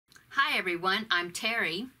Hi everyone, I'm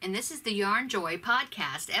Terry, and this is the Yarnjoy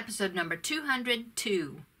podcast, episode number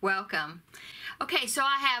 202. Welcome. Okay, so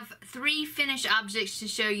I have 3 finished objects to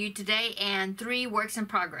show you today and 3 works in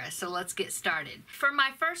progress, so let's get started. For my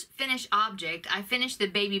first finished object, I finished the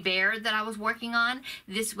baby bear that I was working on.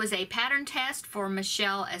 This was a pattern test for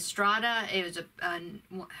Michelle Estrada. It was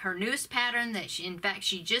her newest pattern that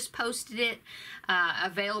she just posted it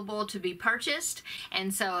available to be purchased,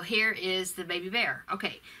 and so here is the baby bear.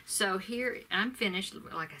 Okay, so here I'm finished.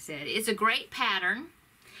 Like I said, it's a great pattern.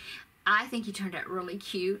 I think he turned out really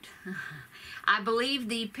cute. I believe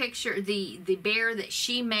the picture, the bear that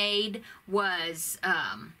she made was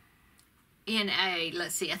in a,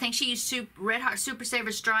 let's see, I think she used Red Heart Super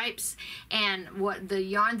Saver stripes, and what the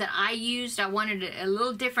yarn that I used, I wanted a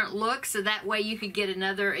little different look, so that way you could get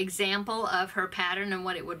another example of her pattern and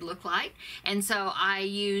what it would look like. And so I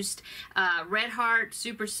used Red Heart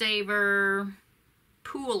Super Saver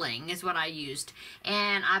pooling is what I used,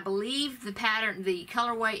 and I believe the pattern, the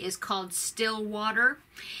colorway is called Still Water,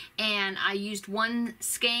 and I used 1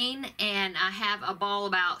 skein, and I have a ball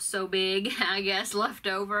about so big, I guess, left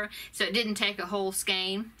over, so it didn't take a whole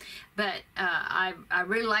skein, but I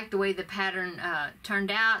really like the way the pattern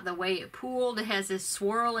turned out, the way it pooled. It has this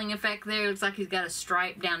swirling effect there. It looks like he's got a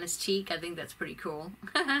stripe down his cheek. I think that's pretty cool.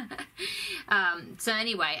 So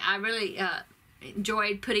anyway, I really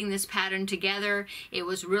enjoyed putting this pattern together. It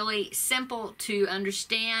was really simple to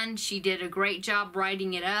understand. She did a great job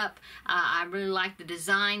writing it up. I really like the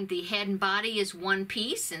design. The head and body is one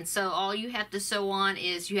piece, and so all you have to sew on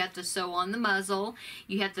is you have to sew on the muzzle.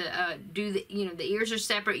 You have to do the, the ears are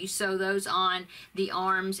separate. You sew those on. The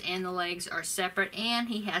arms and the legs are separate, and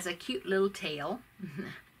he has a cute little tail.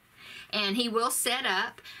 And he will set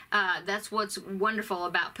up. That's what's wonderful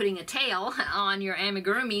about putting a tail on your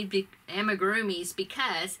amigurumis,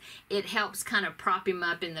 because it helps kind of prop him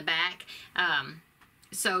up in the back.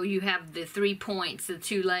 So you have the 3 points, the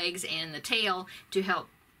 2 legs and the tail, to help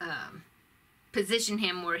position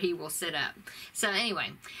him where he will sit up. So anyway,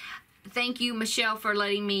 thank you, Michelle, for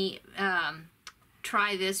letting me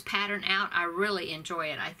try this pattern out. I really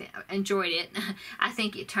enjoyed it. I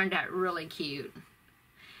think it turned out really cute.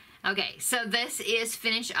 Okay, so this is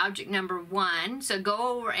finished object number 1. So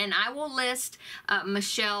go over, and I will list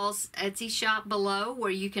Michelle's Etsy shop below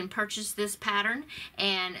where you can purchase this pattern,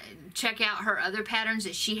 and check out her other patterns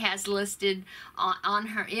that she has listed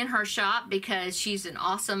in her shop, because she's an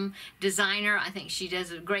awesome designer. I think she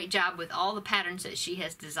does a great job with all the patterns that she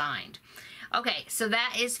has designed. Okay, so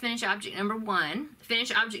that is finished object number 1.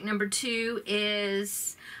 Finished object number 2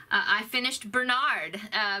 is I finished Bernard,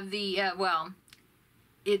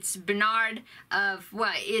 it's Bernard of,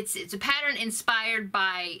 well, it's a pattern inspired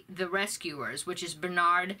by The Rescuers, which is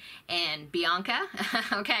Bernard and Bianca,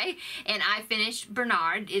 okay? And I finished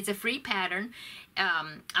Bernard. It's a free pattern.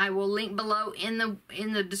 I will link below in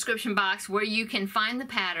the description box where you can find the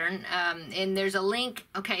pattern, and there's a link.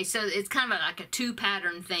 Okay, so it's kind of like a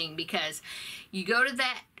 2-pattern thing, because you go to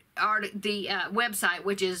that the website,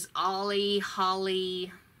 which is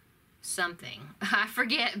Holly something, I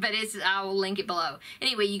forget, but I will link it below.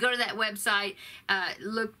 Anyway, you go to that website,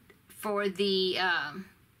 look for the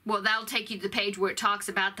that'll take you to the page where it talks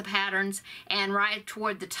about the patterns, and right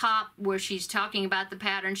toward the top where she's talking about the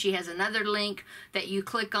pattern, she has another link that you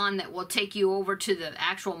click on that will take you over to the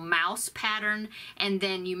actual mouse pattern, and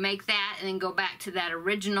then you make that and then go back to that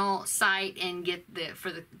original site and get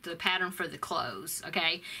the pattern for the clothes.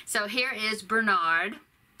 Okay, so here is Bernard.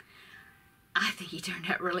 I think he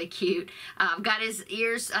turned out really cute. Got his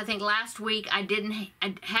ears. I think last week I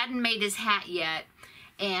hadn't made his hat yet,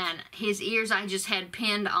 and his ears I just had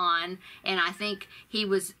pinned on, and I think he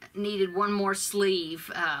needed 1 more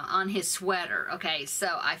sleeve on his sweater. Okay,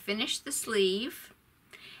 so I finished the sleeve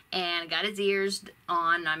and got his ears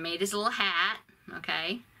on. I made his little hat.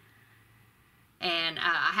 Okay, and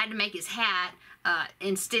I had to make his hat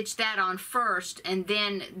and stitch that on first, and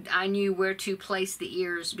then I knew where to place the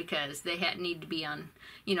ears, because they need to be on,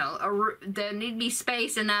 there need to be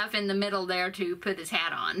space enough in the middle there to put his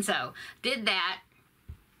hat on. So did that.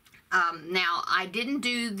 Now I didn't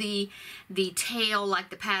do the tail like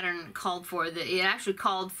the pattern called for. It actually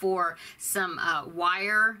called for some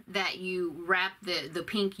wire that you wrap the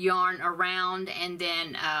pink yarn around, and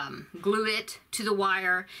then glue it to the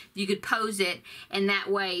wire. You could pose it, and that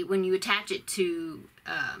way when you attach it to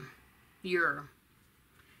your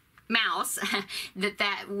mouse,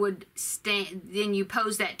 that would stand. Then you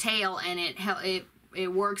pose that tail, and it it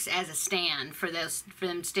works as a stand for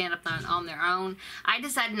them to stand up on their own. I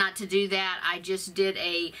decided not to do that. I just did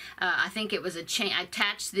I think it was a chain. I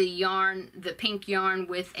attached the yarn, the pink yarn,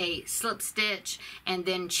 with a slip stitch, and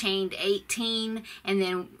then chained 18, and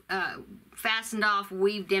then fastened off,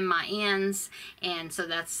 weaved in my ends, and so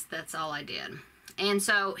that's all I did. And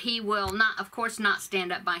so he will not, of course, not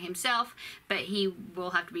stand up by himself, but he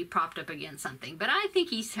will have to be propped up against something. But I think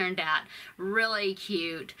he's turned out really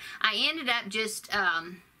cute. I ended up just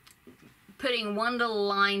putting one little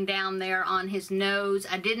line down there on his nose.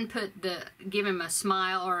 I didn't give him a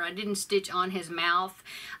smile, or I didn't stitch on his mouth.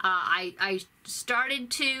 I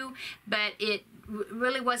started to, but it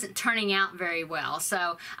really wasn't turning out very well.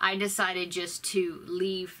 So I decided just to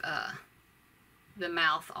leave the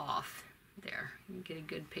mouth off. There, you get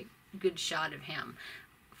a good shot of him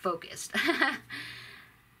focused.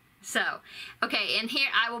 So, okay, and here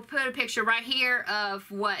I will put a picture right here of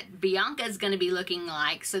what Bianca is going to be looking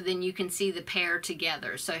like, so then you can see the pair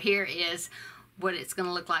together. So here is what it's going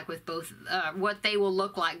to look like with both, what they will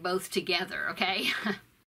look like both together, okay?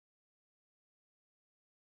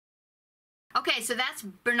 Okay, so that's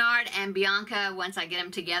Bernard and Bianca once I get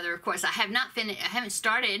them together. Of course, I haven't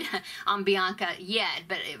started on Bianca yet,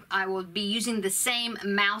 but I will be using the same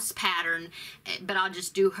mouse pattern, but I'll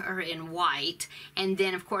just do her in white. And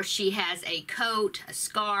then, of course, she has a coat, a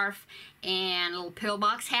scarf, and a little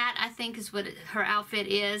pillbox hat, I think is what her outfit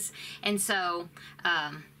is. And so,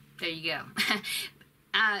 there you go.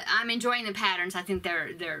 I'm enjoying the patterns. I think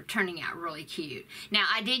they're turning out really cute. Now,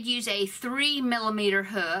 I did use a 3mm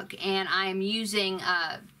hook, and I'm using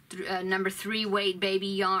number 3 weight baby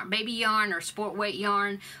yarn or sport weight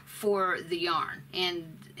yarn for the yarn,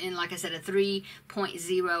 and like I said, a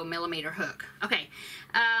 3.0mm hook. Okay,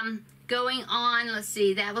 going on, let's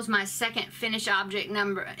see, that was my second finish object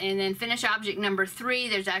number, and then finish object number 3,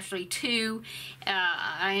 there's actually 2.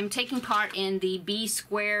 I am taking part in the B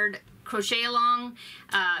squared crochet along.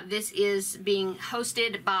 This is being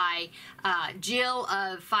hosted by Jill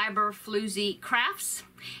of Fiber Floozy Crafts,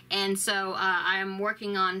 and so I am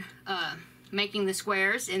working on making the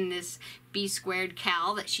squares in this B squared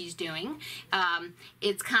cowl that she's doing.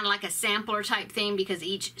 It's kind of like a sampler type thing because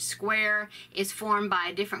each square is formed by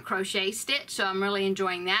a different crochet stitch, so I'm really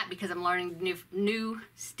enjoying that because I'm learning new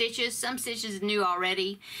stitches. Some stitches new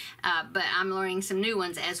already, but I'm learning some new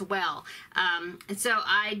ones as well. And so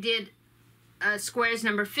I did squares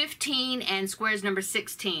number 15 and squares number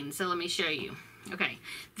 16, so let me show you. Okay,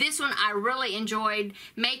 this one I really enjoyed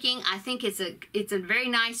making. I think it's a very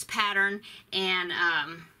nice pattern, and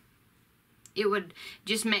it would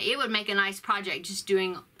make a nice project just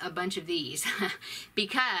doing a bunch of these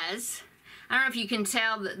because I don't know if you can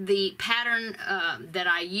tell the pattern that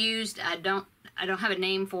I used. I don't have a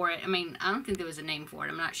name for it. I mean, I don't think there was a name for it.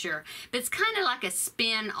 I'm not sure. But it's kind of like a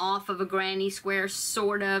spin off of a granny square,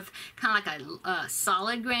 sort of. Kind of like a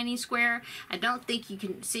solid granny square. I don't think you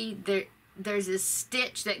can see there's this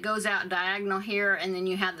stitch that goes out diagonal here, and then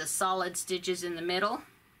you have the solid stitches in the middle.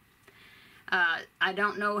 I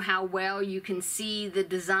don't know how well you can see the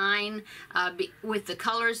design with the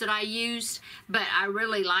colors that I used, but I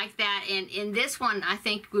really like that. And in this one, I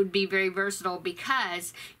think would be very versatile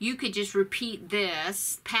because you could just repeat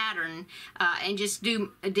this pattern and just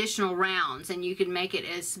do additional rounds, and you could make it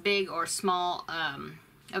as big or small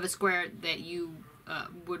of a square that you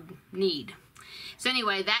would need. So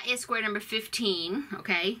anyway, that is square number 15,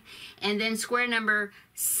 okay? And then square number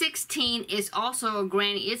 16 is also a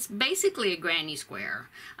granny. It's basically a granny square.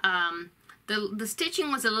 The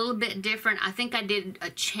stitching was a little bit different. I think I did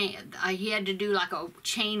a chain. He had to do like a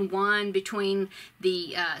chain 1 between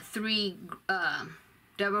the 3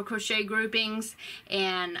 double crochet groupings,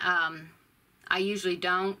 and I usually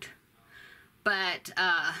don't. But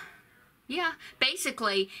yeah,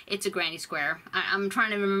 basically it's a granny square. I'm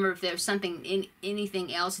trying to remember if there's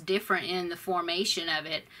anything else different in the formation of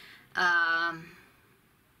it.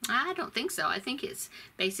 I don't think so. I think it's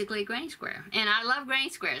basically a granny square. And I love granny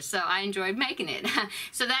squares, so I enjoyed making it.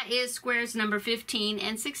 So that is squares number 15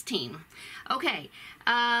 and 16. Okay,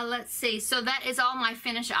 let's see. So that is all my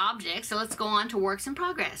finished objects. So let's go on to works in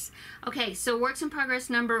progress. Okay, so works in progress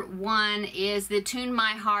number 1 is the Tune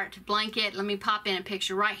My Heart blanket. Let me pop in a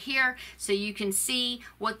picture right here so you can see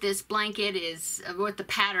what this blanket is, what the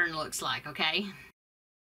pattern looks like, okay?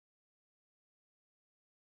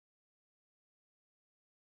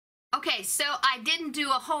 Okay, so I didn't do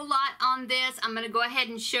a whole lot on this. I'm going to go ahead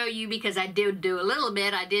and show you because I did do a little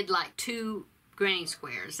bit. I did like 2 granny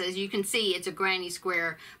squares. As you can see, it's a granny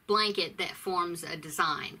square blanket that forms a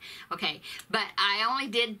design. Okay, but I only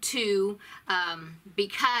did 2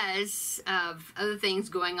 because of other things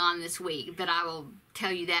going on this week, but I will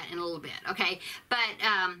tell you that in a little bit. Okay, but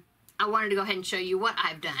I wanted to go ahead and show you what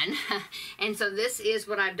I've done. And so this is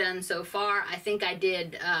what I've done so far. I think I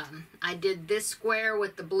did this square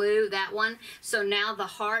with the blue, that one. So now the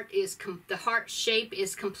heart shape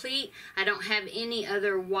is complete. I don't have any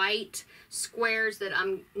other white squares that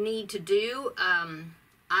I need to do.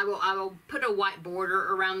 I will put a white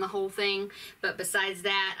border around the whole thing, but besides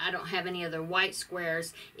that, I don't have any other white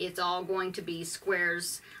squares. It's all going to be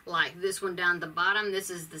squares like this one down the bottom. This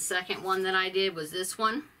is the second one that I did, was this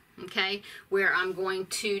one. Okay, where I'm going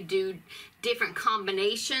to do different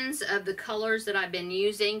combinations of the colors that I've been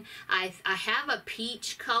using. I have a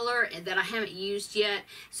peach color that I haven't used yet,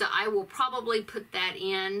 so I will probably put that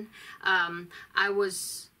in. I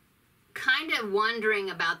was kind of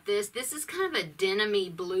wondering about this. This is kind of a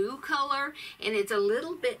denim-y blue color, and it's a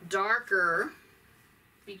little bit darker.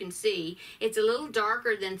 You can see it's a little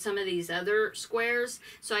darker than some of these other squares,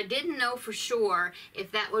 so I didn't know for sure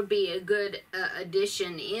if that would be a good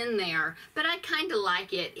addition in there, but I kind of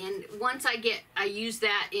like it. And once I use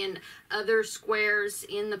that in other squares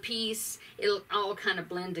in the piece, it'll all kind of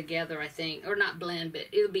blend together, I think, or not blend, but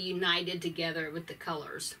it'll be united together with the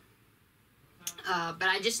colors. But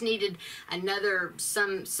I just needed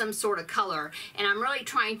some sort of color, and I'm really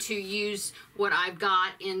trying to use what I've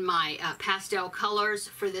got in my pastel colors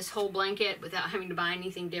for this whole blanket without having to buy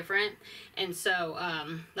anything different. And so,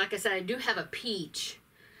 like I said, I do have a peach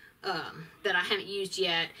that I haven't used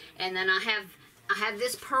yet, and then I have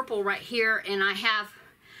this purple right here, and I have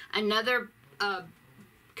another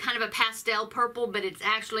kind of a pastel purple, but it's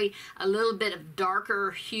actually a little bit of darker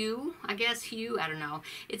hue, I guess I don't know.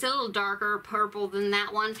 It's a little darker purple than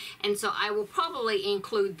that one, and so I will probably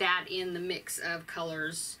include that in the mix of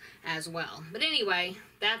colors as well. But anyway,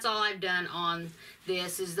 that's all I've done on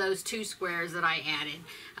this, is those 2 squares that I added.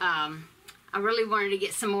 I really wanted to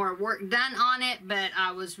get some more work done on it, but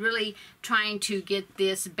I was really trying to get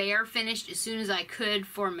this bear finished as soon as I could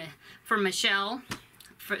for Michelle,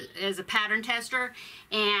 as a pattern tester,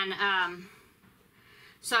 and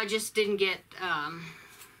so I just didn't get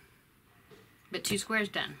but 2 squares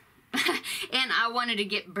done. And I wanted to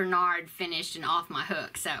get Bernard finished and off my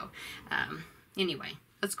hook. So anyway,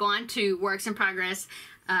 let's go on to works in progress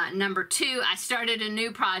number 2. I started a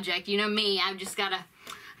new project. You know me, I gotta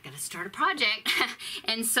start a project.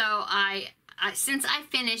 And so since I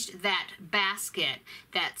finished that basket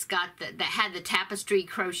that had the tapestry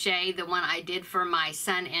crochet, the one I did for my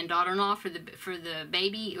son and daughter-in-law for the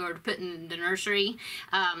baby, or to put in the nursery,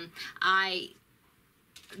 I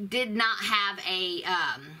did not have a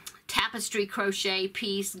tapestry crochet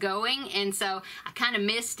piece going, and so I kind of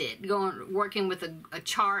missed it working with a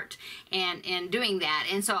chart and doing that.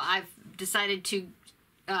 And so I've decided to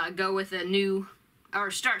go with a new,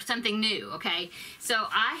 or start something new. Okay, so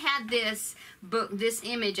I had this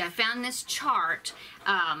image. I found this chart.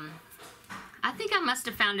 I think I must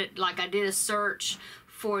have found it, like I did a search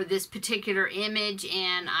for this particular image,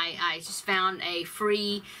 and I just found a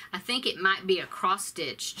free, I think it might be a cross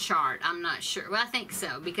stitch chart, I'm not sure. Well, I think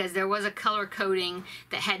so, because there was a color coding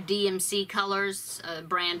that had DMC colors, a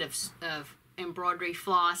brand of embroidery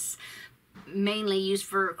floss, mainly used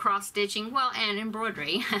for cross stitching, well, and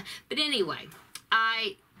embroidery. But anyway,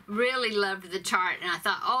 I really loved the chart, and I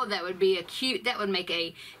thought, oh, that would make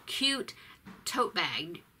a cute tote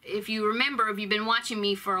bag. If you remember, if you've been watching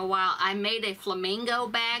me for a while, I made a flamingo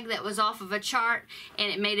bag that was off of a chart,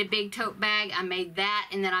 and it made a big tote bag. I made that,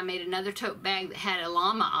 and then I made another tote bag that had a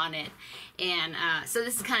llama on it. And so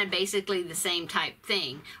this is kind of basically the same type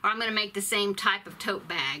thing. Or I'm going to make the same type of tote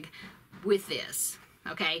bag with this.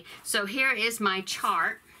 Okay, so here is my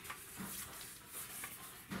chart.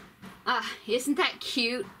 Isn't that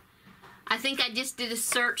cute? I think I just did a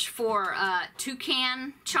search for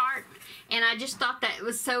toucan chart, and I just thought that it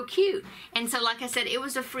was so cute. And so, like I said, it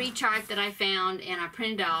was a free chart that I found, and I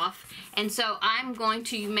printed off. And so I'm going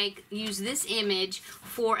to use this image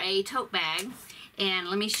for a tote bag. And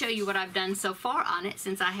let me show you what I've done so far on it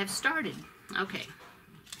since I have started. Okay,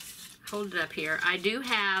 hold it up here. I do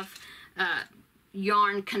have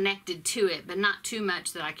yarn connected to it, but not too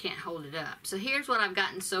much that I can't hold it up. So here's what I've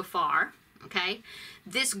gotten so far. Okay,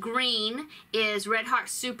 this green is Red Heart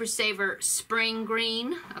Super Saver Spring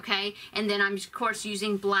Green. Okay, and then I'm of course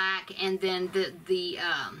using black, and then the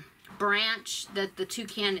branch that the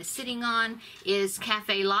toucan is sitting on is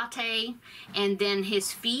Cafe Latte, and then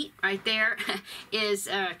his feet right there is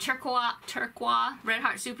turquoise Red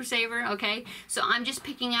Heart Super Saver. Okay, so I'm just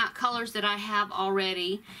picking out colors that I have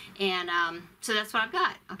already, and so that's what I've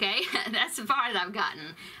got. Okay, that's as far as I've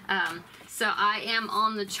gotten. So I am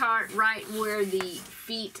on the chart right where the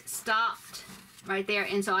feet stopped, right there,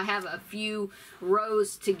 and so I have a few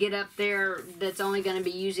rows to get up there that's only going to be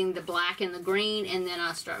using the black and the green, and then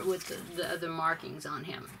I'll start with the other markings on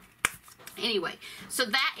him. Anyway, so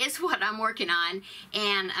that is what I'm working on,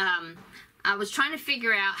 and I was trying to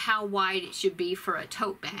figure out how wide it should be for a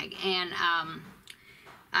tote bag, and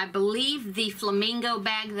I believe the flamingo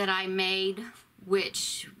bag that I made,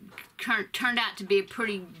 which turned out to be a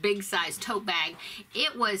pretty big size tote bag,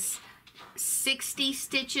 it was 60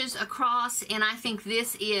 stitches across, and I think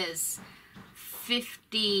this is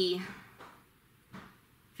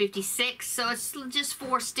 56, so it's just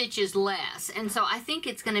 4 stitches less, and so I think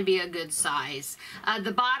it's going to be a good size.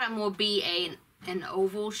 The bottom will be an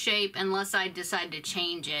oval shape unless I decide to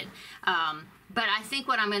change it, but I think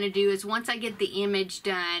what I'm going to do is once I get the image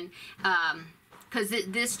done, because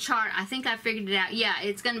this chart, I think I figured it out. Yeah,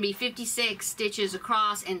 it's going to be 56 stitches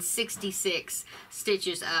across and 66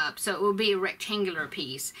 stitches up. So it will be a rectangular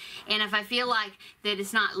piece. And if I feel like that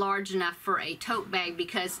it's not large enough for a tote bag,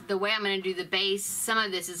 because the way I'm going to do the base, some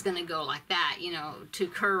of this is going to go like that, you know, to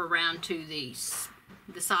curve around to the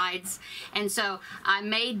sides, and so I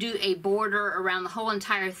may do a border around the whole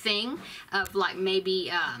entire thing of like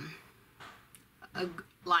maybe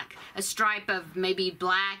like a stripe of maybe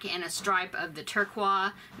black and a stripe of the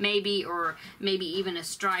turquoise, maybe, or maybe even a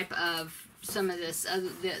stripe of some of this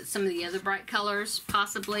some of the other bright colors,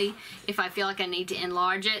 possibly, if I feel like I need to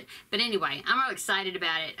enlarge it. But anyway, I'm real excited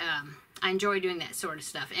about it. I enjoy doing that sort of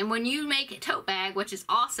stuff. And when you make a tote bag, which is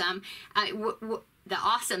awesome, the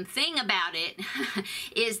awesome thing about it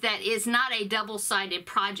is that it's not a double-sided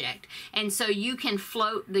project, and so you can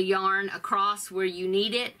float the yarn across where you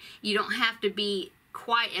need it. You don't have to be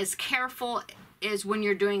quite as careful as when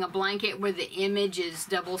you're doing a blanket where the image is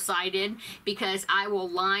double-sided, because I will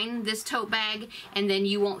line this tote bag and then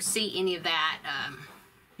you won't see any of that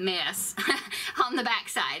mess on the back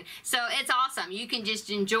side. So it's awesome. You can just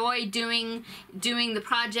enjoy doing the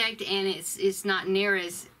project, and it's not near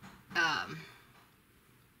as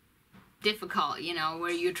difficult, you know,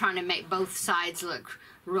 where you're trying to make both sides look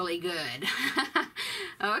really good.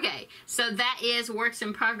 Okay, so that is works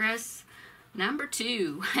in progress number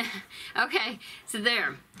 2. Okay, so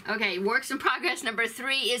there. Okay, works in progress number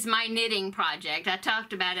 3 is my knitting project. I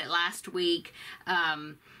talked about it last week.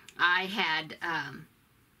 I had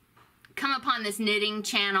come upon this knitting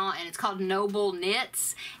channel, and it's called Noble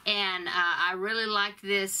Knits, and I really liked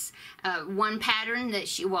this one pattern that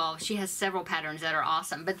she has several patterns that are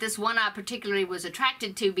awesome, but this one I particularly was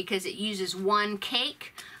attracted to because it uses one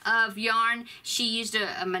cake of yarn. She used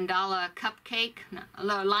a mandala cupcake, a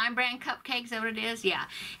Lime Brand cupcake, is that what it is? Yeah,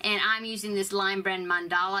 and I'm using this Lime Brand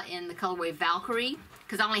mandala in the colorway Valkyrie,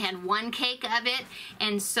 because I only had one cake of it,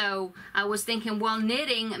 and so I was thinking, well,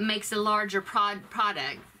 knitting makes a larger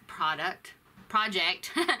project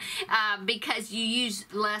because you use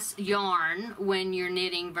less yarn when you're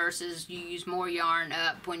knitting versus you use more yarn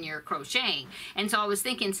up when you're crocheting. And so I was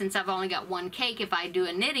thinking, since I've only got one cake, if I do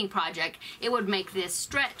a knitting project, it would make this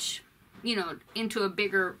stretch, you know, into a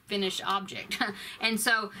bigger finished object. And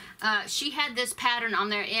so she had this pattern on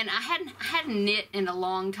there, and I hadn't knit in a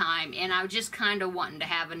long time, and I was just kind of wanting to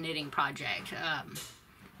have a knitting project.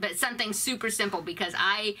 But something super simple, because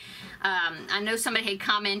I know somebody had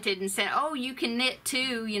commented and said, oh, you can knit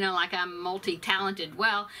too, you know, like I'm multi-talented.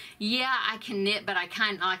 Well, yeah, I can knit, but I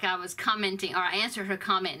kind of, like I was commenting, or I answered her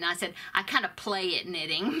comment, and I said, I kind of play at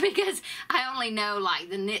knitting, because I only know like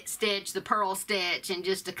the knit stitch, the purl stitch, and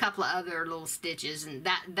just a couple of other little stitches, and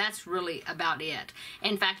that's really about it.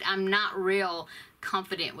 In fact, I'm not real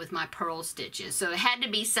confident with my purl stitches, so it had to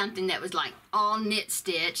be something that was like all knit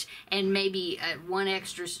stitch and maybe one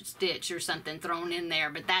extra stitch or something thrown in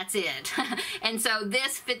there, but that's it. And so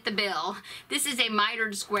this fit the bill. This is a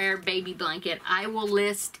mitered square baby blanket. I will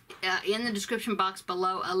list in the description box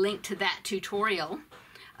below a link to that tutorial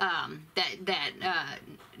that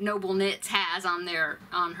Noble Knits has on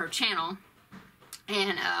her channel,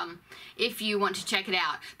 and if you want to check it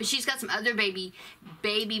out. But she's got some other baby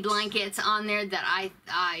blankets on there that I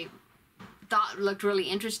thought looked really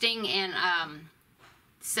interesting, and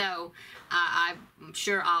so I'm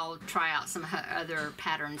sure I'll try out some other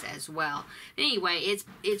patterns as well. Anyway,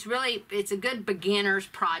 it's a good beginner's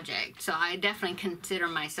project, so I definitely consider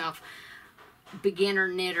myself beginner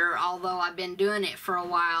knitter, although I've been doing it for a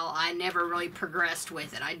while. I never really progressed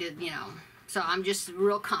with it. I did, you know, so I'm just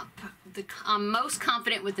real I'm most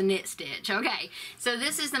confident with the knit stitch. Okay, so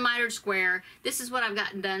this is the mitered square. This is what I've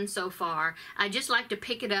gotten done so far. I just like to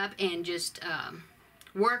pick it up and just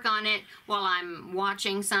work on it while I'm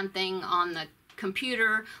watching something on the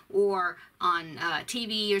computer or on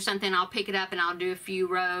TV or something. I'll pick it up and I'll do a few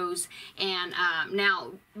rows. And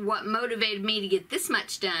now what motivated me to get this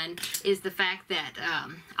much done is the fact that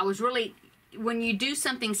I was really, when you do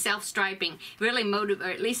something self-striping, really or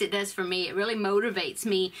at least it does for me, it really motivates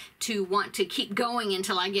me to want to keep going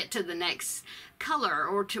until I get to the next color,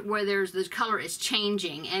 or to where the color is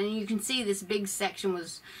changing. And you can see this big section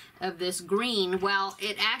was of this green. Well,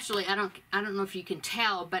 it actually, I don't know if you can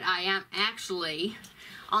tell, but I am actually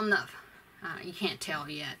on the, you can't tell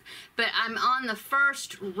yet, but I'm on the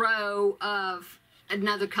first row of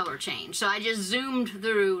another color change. So I just zoomed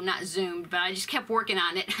through, not zoomed, but I just kept working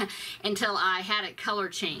on it until I had a color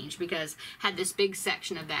change, because I had this big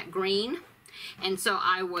section of that green, and so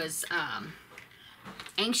I was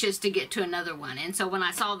anxious to get to another one. And so when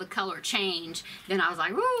I saw the color change, then I was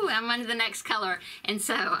like, woo, I'm on to the next color. And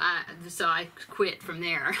so I quit from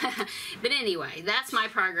there. But anyway, that's my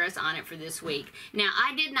progress on it for this week. Now,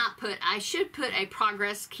 I should put a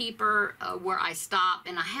progress keeper where I stop,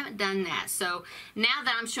 and I haven't done that. So now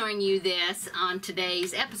that I'm showing you this on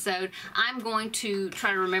today's episode, I'm going to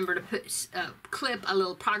try to remember to put clip a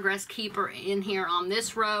little progress keeper in here on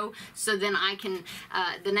this row, so then I can,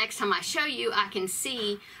 the next time I show you, I can see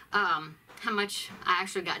how much I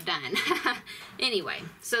actually got done. Anyway,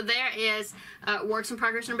 so there is works in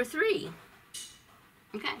progress number 3.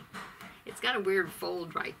 Okay, it's got a weird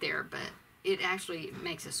fold right there, but it actually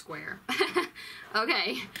makes a square.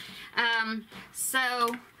 Okay,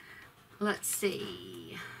 so let's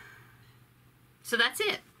see. So that's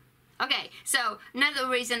it. Okay, so another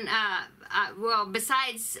reason, well,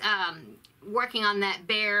 besides working on that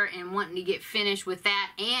bear and wanting to get finished with that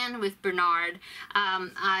and with Bernard,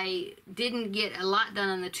 I didn't get a lot done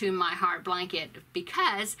on the To My Heart blanket,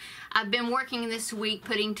 because I've been working this week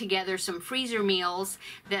putting together some freezer meals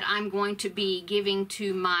that I'm going to be giving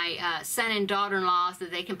to my son and daughter-in-law, so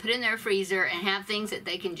that they can put in their freezer and have things that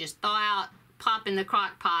they can just thaw out, pop in the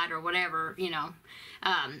crock pot or whatever, you know,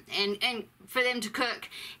 and for them to cook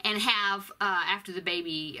and have after the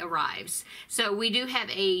baby arrives. So we do have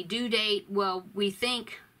a due date, well, we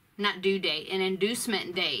think, not due date, an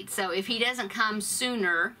inducement date. So if he doesn't come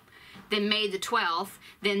sooner than May the 12th,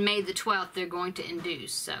 then May the 12th they're going to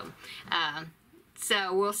induce. So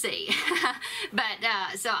we'll see. But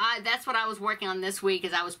that's what I was working on this week,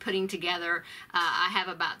 as I was putting together. I have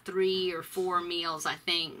about 3 or 4 meals, I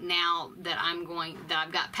think, now that I've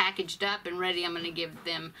got packaged up and ready. I'm going to give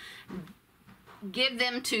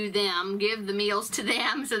the meals to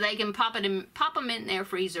them, so they can pop them in their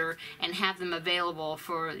freezer and have them available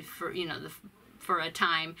for you know, for a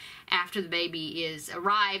time after the baby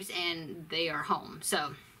arrives and they are home.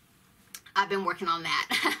 So I've been working on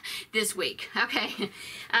that this week. Okay,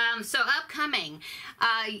 so upcoming,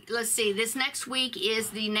 let's see, this next week is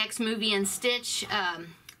the next Movie and Stitch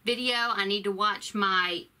video. I need to watch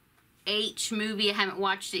my H movie. I haven't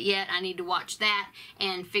watched it yet. I need to watch that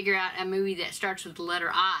and figure out a movie that starts with the letter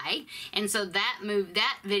I. And so that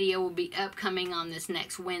video will be upcoming on this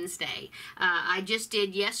next Wednesday.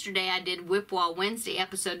 Yesterday I did Whipwall Wednesday,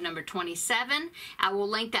 episode number 27. I will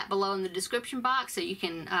link that below in the description box, so you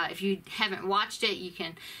can, if you haven't watched it, you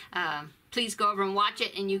can please go over and watch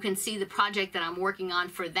it, and you can see the project that I'm working on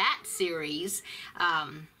for that series,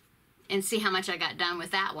 and see how much I got done with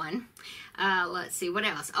that one. Let's see, what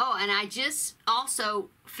else? Oh, and I just also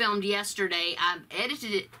filmed yesterday. I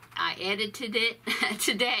edited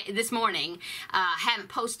it this morning. Haven't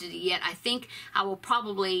posted it yet. I think I will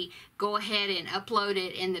probably go ahead and upload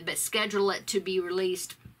it but schedule it to be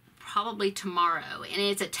released probably tomorrow. And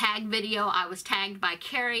it's a tag video. I was tagged by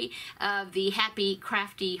Carrie of the Happy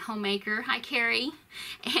Crafty Homemaker. Hi, Carrie.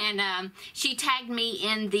 And she tagged me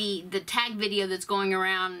in the tag video that's going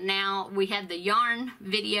around now. We had the yarn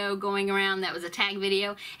video going around, that was a tag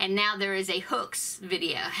video, and now there is a hooks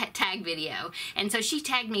video, tag video. And so she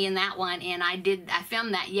tagged me in that one, and I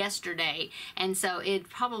filmed that yesterday, and so it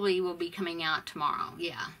probably will be coming out tomorrow.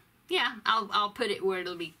 Yeah, I'll put it where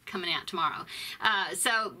it'll be coming out tomorrow.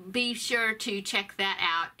 So be sure to check that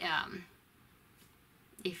out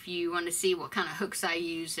if you want to see what kind of hooks I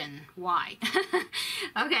use and why.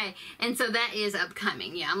 Okay, and so that is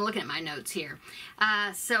upcoming. Yeah, I'm looking at my notes here.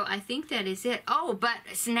 So I think that is it. Oh, but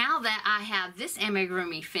so now that I have this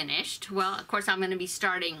amigurumi finished, well, of course I'm going to be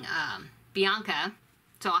starting Bianca.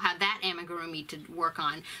 So I'll have that amigurumi amigurumi to work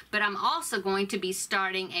on. But I'm also going to be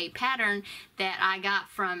starting a pattern that I got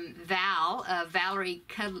from Valerie's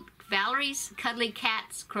Cuddly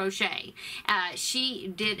Cats Crochet.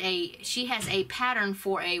 She has a pattern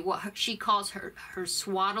for what she calls her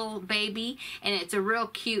swaddle baby, and it's a real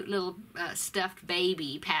cute little stuffed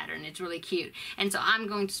baby pattern. It's really cute, and so I'm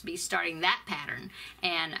going to be starting that pattern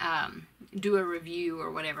and do a review or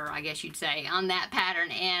whatever, I guess you'd say, on that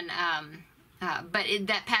pattern. And but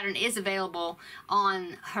that pattern is available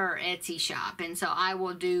on her Etsy shop, and so I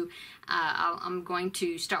will do, I'm going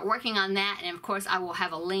to start working on that, and of course I will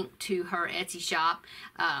have a link to her Etsy shop.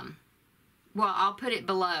 Well, I'll put it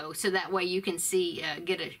below, so that way you can see,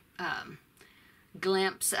 get a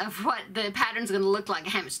glimpse of what the pattern's going to look like. I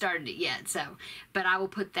haven't started it yet, so, but I will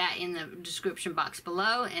put that in the description box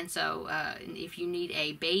below. And so if you need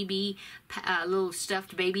a baby, little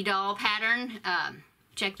stuffed baby doll pattern,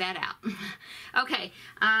 check that out. Okay,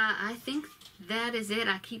 I think that is it.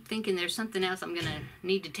 I keep thinking there's something else I'm gonna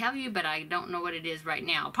need to tell you, but I don't know what it is right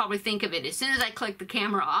now. I'll probably think of it as soon as I click the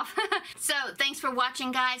camera off. So thanks for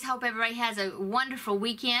watching, guys. Hope everybody has a wonderful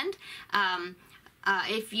weekend.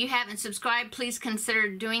 If you haven't subscribed, please consider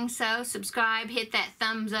doing so. Subscribe, hit that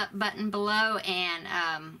thumbs up button below, and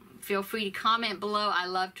feel free to comment below. I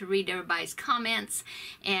love to read everybody's comments,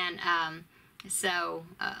 and I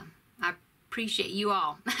appreciate you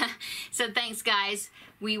all. So thanks, guys.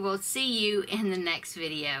 We will see you in the next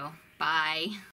video. Bye.